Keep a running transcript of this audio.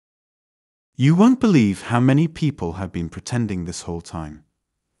You won't believe how many people have been pretending this whole time.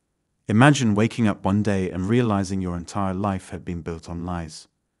 Imagine waking up one day and realizing your entire life had been built on lies.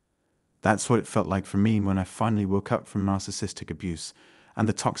 That's what it felt like for me when I finally woke up from narcissistic abuse and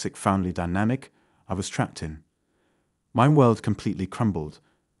the toxic family dynamic I was trapped in. My world completely crumbled,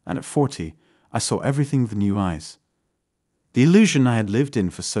 and at 40, I saw everything with new eyes. The illusion I had lived in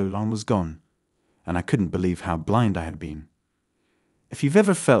for so long was gone, and I couldn't believe how blind I had been. If you've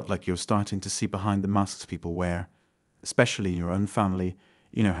ever felt like you're starting to see behind the masks people wear, especially in your own family,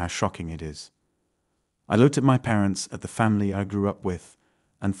 you know how shocking it is. I looked at my parents, at the family I grew up with,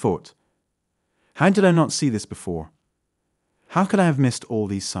 and thought, how did I not see this before? How could I have missed all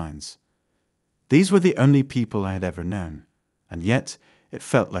these signs? These were the only people I had ever known, and yet it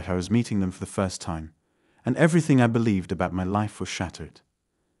felt like I was meeting them for the first time, and everything I believed about my life was shattered.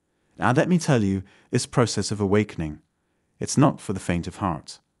 Now let me tell you, this process of awakening, it's not for the faint of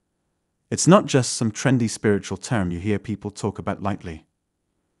heart. It's not just some trendy spiritual term you hear people talk about lightly.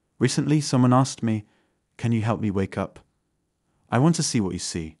 Recently, someone asked me, "Can you help me wake up?" I want to see what you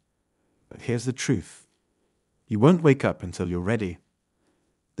see. But here's the truth. You won't wake up until you're ready.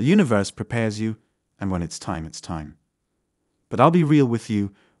 The universe prepares you, and when it's time, it's time. But I'll be real with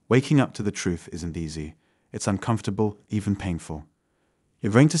you, waking up to the truth isn't easy. It's uncomfortable, even painful.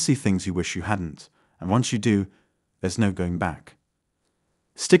 You're going to see things you wish you hadn't, and once you do, there's no going back.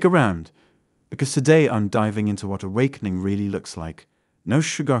 Stick around, because today I'm diving into what awakening really looks like. No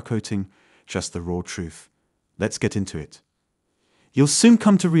sugarcoating, just the raw truth. Let's get into it. You'll soon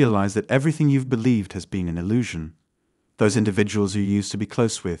come to realize that everything you've believed has been an illusion. Those individuals you used to be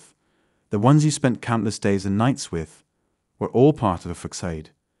close with, the ones you spent countless days and nights with, were all part of a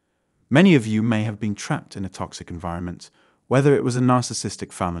facade. Many of you may have been trapped in a toxic environment, whether it was a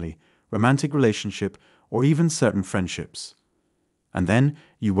narcissistic family, romantic relationship, or even certain friendships. And then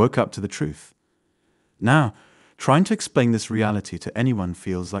you woke up to the truth. Now, trying to explain this reality to anyone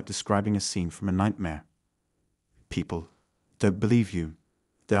feels like describing a scene from a nightmare. People don't believe you.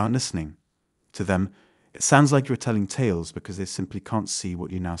 They aren't listening. To them, it sounds like you're telling tales because they simply can't see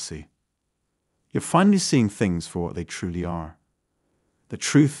what you now see. You're finally seeing things for what they truly are. The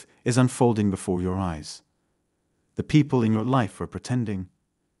truth is unfolding before your eyes. The people in your life were pretending.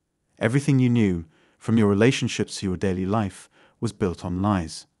 Everything you knew, from your relationships to your daily life, was built on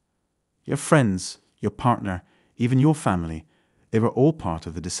lies. Your friends, your partner, even your family, they were all part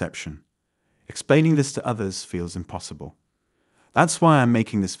of the deception. Explaining this to others feels impossible. That's why I'm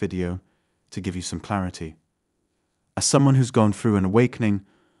making this video, to give you some clarity. As someone who's gone through an awakening,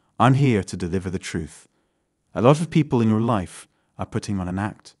 I'm here to deliver the truth. A lot of people in your life are putting on an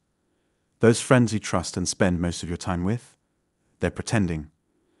act. Those friends you trust and spend most of your time with, they're pretending.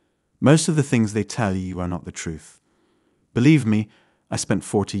 Most of the things they tell you are not the truth. Believe me, I spent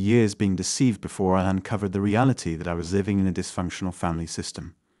 40 years being deceived before I uncovered the reality that I was living in a dysfunctional family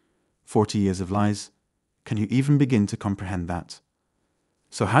system. 40 years of lies. Can you even begin to comprehend that?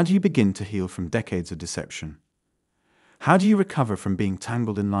 So how do you begin to heal from decades of deception? How do you recover from being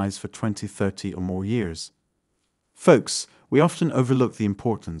tangled in lies for 20, 30 or more years? Folks, we often overlook the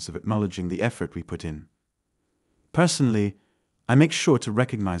importance of acknowledging the effort we put in. Personally, I make sure to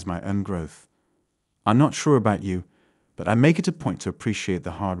recognize my own growth. I'm not sure about you, but I make it a point to appreciate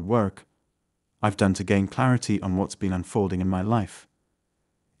the hard work I've done to gain clarity on what's been unfolding in my life.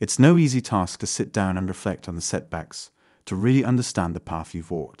 It's no easy task to sit down and reflect on the setbacks, to really understand the path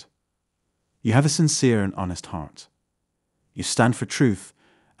you've walked. You have a sincere and honest heart. You stand for truth,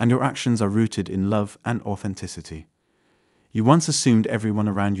 and your actions are rooted in love and authenticity. You once assumed everyone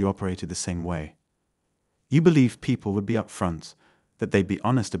around you operated the same way. You believed people would be upfront, that they'd be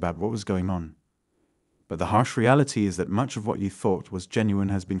honest about what was going on. But the harsh reality is that much of what you thought was genuine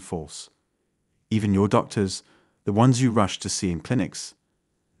has been false. Even your doctors, the ones you rushed to see in clinics,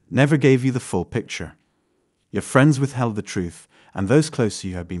 never gave you the full picture. Your friends withheld the truth, and those close to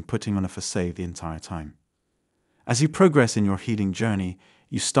you have been putting on a facade the entire time. As you progress in your healing journey,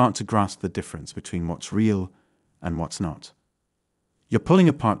 you start to grasp the difference between what's real and what's not. You're pulling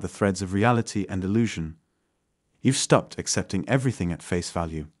apart the threads of reality and illusion. You've stopped accepting everything at face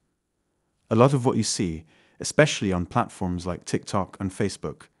value. A lot of what you see, especially on platforms like TikTok and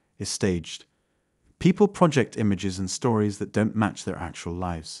Facebook, is staged. People project images and stories that don't match their actual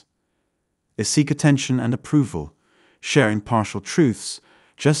lives. They seek attention and approval, sharing partial truths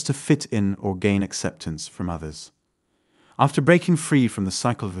just to fit in or gain acceptance from others. After breaking free from the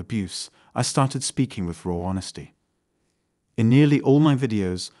cycle of abuse, I started speaking with raw honesty. In nearly all my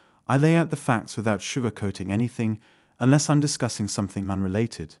videos, I lay out the facts without sugarcoating anything unless I'm discussing something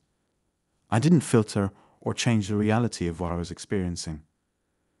unrelated. I didn't filter or change the reality of what I was experiencing.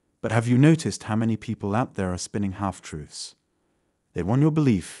 But have you noticed how many people out there are spinning half-truths? They want your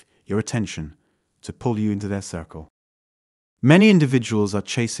belief, your attention, to pull you into their circle. Many individuals are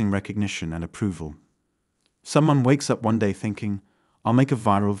chasing recognition and approval. Someone wakes up one day thinking, I'll make a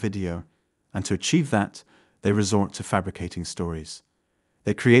viral video, and to achieve that, they resort to fabricating stories.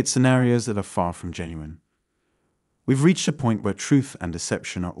 They create scenarios that are far from genuine. We've reached a point where truth and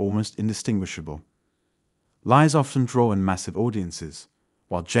deception are almost indistinguishable. Lies often draw in massive audiences,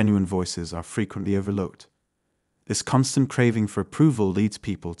 while genuine voices are frequently overlooked. This constant craving for approval leads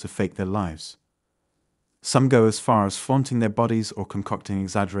people to fake their lives. Some go as far as flaunting their bodies or concocting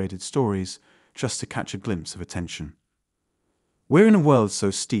exaggerated stories just to catch a glimpse of attention. We're in a world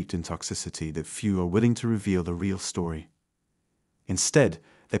so steeped in toxicity that few are willing to reveal the real story. Instead,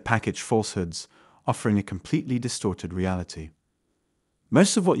 they package falsehoods, offering a completely distorted reality.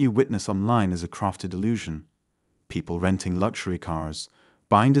 Most of what you witness online is a crafted illusion. People renting luxury cars,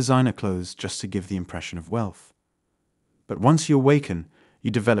 buying designer clothes just to give the impression of wealth. But once you awaken, you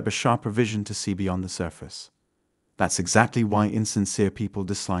develop a sharper vision to see beyond the surface. That's exactly why insincere people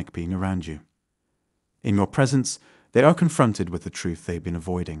dislike being around you. In your presence, they are confronted with the truth they've been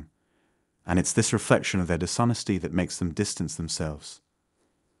avoiding. And it's this reflection of their dishonesty that makes them distance themselves.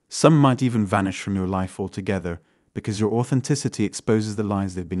 Some might even vanish from your life altogether because your authenticity exposes the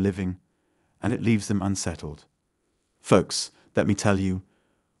lies they've been living, and it leaves them unsettled. Folks, let me tell you,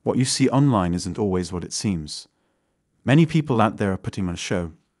 what you see online isn't always what it seems. Many people out there are putting on a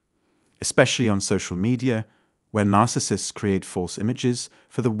show, especially on social media, where narcissists create false images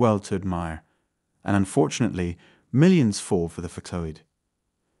for the world to admire, and unfortunately, millions fall for the facade.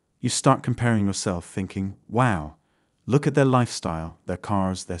 You start comparing yourself thinking, wow, look at their lifestyle, their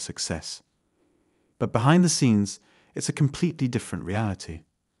cars, their success. But behind the scenes, it's a completely different reality.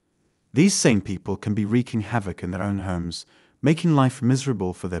 These same people can be wreaking havoc in their own homes, making life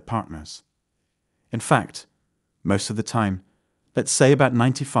miserable for their partners. In fact, most of the time, let's say about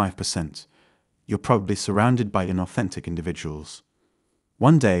 95%, you're probably surrounded by inauthentic individuals.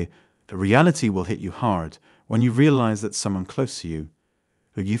 One day, the reality will hit you hard when you realize that someone close to you,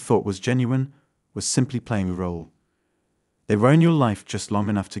 who you thought was genuine, was simply playing a role. They were in your life just long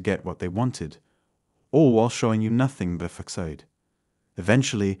enough to get what they wanted, all while showing you nothing but a facade.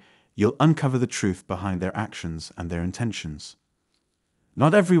 Eventually, you'll uncover the truth behind their actions and their intentions.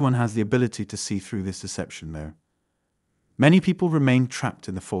 Not everyone has the ability to see through this deception, though. Many people remain trapped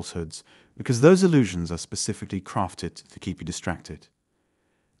in the falsehoods because those illusions are specifically crafted to keep you distracted.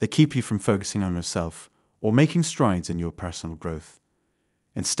 They keep you from focusing on yourself or making strides in your personal growth.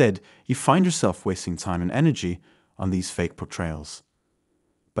 Instead, you find yourself wasting time and energy on these fake portrayals.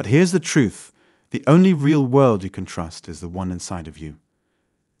 But here's the truth. The only real world you can trust is the one inside of you.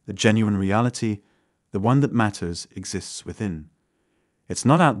 The genuine reality, the one that matters, exists within. It's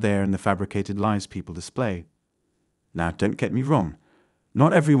not out there in the fabricated lies people display. Now, don't get me wrong.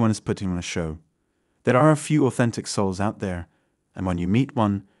 Not everyone is putting on a show. There are a few authentic souls out there, and when you meet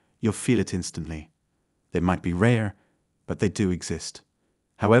one, you'll feel it instantly. They might be rare, but they do exist.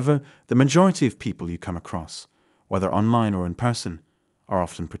 However, the majority of people you come across, whether online or in person, are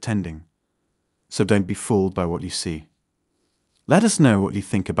often pretending. So don't be fooled by what you see. Let us know what you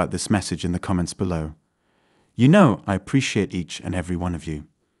think about this message in the comments below. You know I appreciate each and every one of you.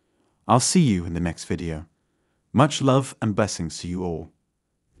 I'll see you in the next video. Much love and blessings to you all.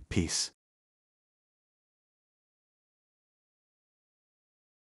 Peace.